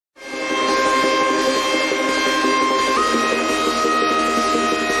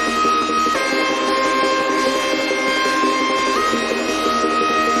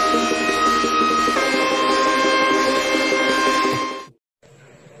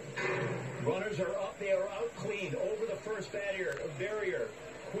Runners are up. They are out clean over the first barrier.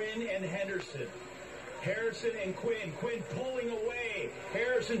 Quinn and Henderson. Harrison and Quinn. Quinn pulling away.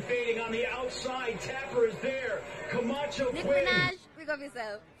 Harrison fading on the outside. Tapper is there. Camacho, Nicki Quinn. Minaj, pick up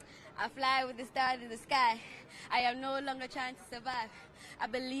yourself. I fly with the stars in the sky. I am no longer trying to survive. I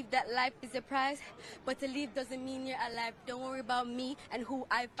believe that life is a prize, but to live doesn't mean you're alive. Don't worry about me and who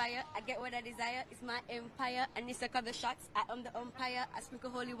I fire. I get what I desire. It's my empire, and it's like other shots. I am the umpire. I sprinkle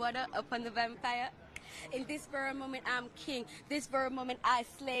holy water upon the vampire. In this very moment, I'm king. This very moment, I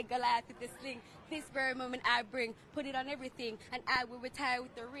slay Goliath with the sling. This very moment, I put it on everything, and I will retire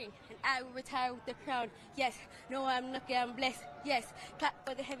with the ring, and I will retire with the crown. Yes, no, I'm lucky, I'm blessed. Yes, clap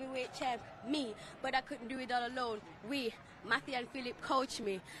for the heavyweight champ, me. But I couldn't do it all alone. We, Matthew and Philip, coached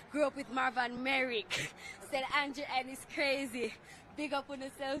me. Grew up with Marv and Merrick. Said Andrew and it's crazy. Big up on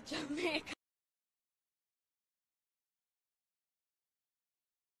yourself, Jamaican.